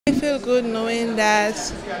I feel good knowing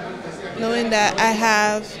that I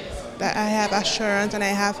have assurance and I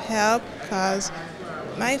have help, because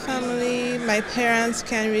my family, my parents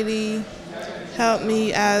can't really help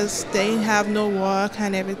me as they have no work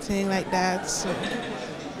and everything like that. So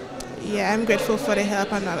yeah, I'm grateful for the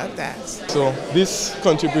help and all of that. So this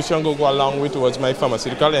contribution will go a long way towards my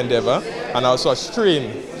pharmaceutical endeavor and also a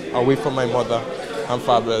strain away from my mother and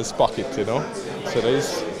father's pocket, you know. So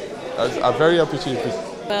I very appreciate it.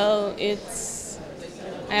 Well,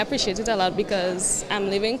 I appreciate it a lot because I'm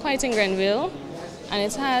living quite in Grenville and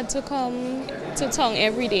it's hard to come to town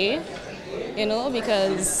every day, you know,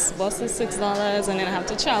 because bus is $6 and then I have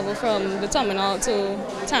to travel from the terminal to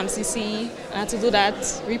TAMCC. I have to do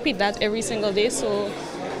that, repeat that every single day, so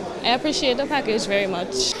I appreciate the package very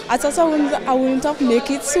much. I thought I wouldn't have make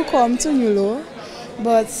it to come to Nulo,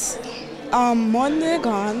 but Monday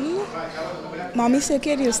gone, Mommy said,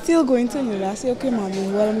 okay, you're still going to Nulo. I said, okay, Mommy,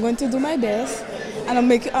 well, I'm going to do my best and I'm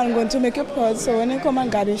going to make you proud. So when you come on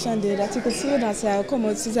graduation day, that you could see that I'll come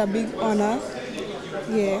out, it's a big honor.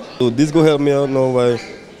 Yeah. So this will help me out now why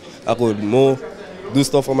I could more do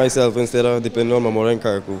stuff for myself instead of depending on my mother in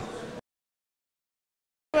Carriacou.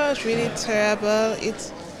 It was really terrible.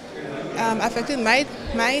 It affected my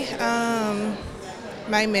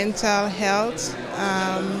mental health.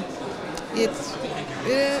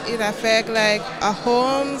 It affected like our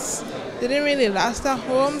homes. They didn't really lost our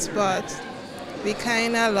homes, but we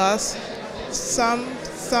kind of lost some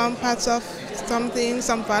parts of something,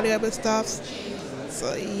 some valuable stuff.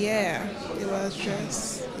 So yeah, it was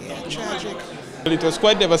just tragic. Well, it was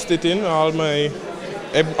quite devastating. All my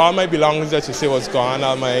belongings that you say was gone.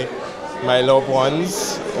 All my loved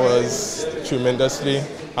ones was tremendously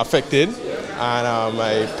affected, and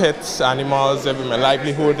my pets, animals, my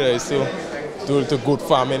livelihood. I still do to good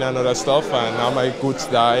farming and other stuff, and now my goods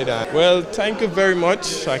died. And, well, thank you very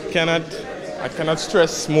much. I cannot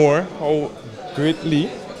stress more how greatly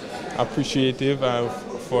appreciative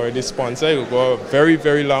for this sponsor. It will go a very,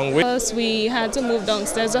 very long way. First, we had to move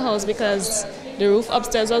downstairs the house because the roof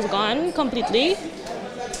upstairs was gone completely,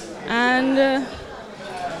 and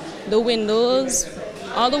the windows,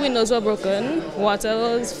 all the windows were broken. Water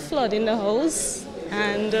was flooding the house,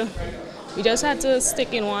 and we just had to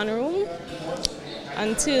stick in one room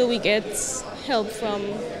until we get help from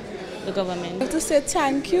the government. I have to say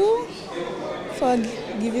thank you for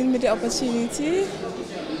giving me the opportunity.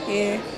 Yeah.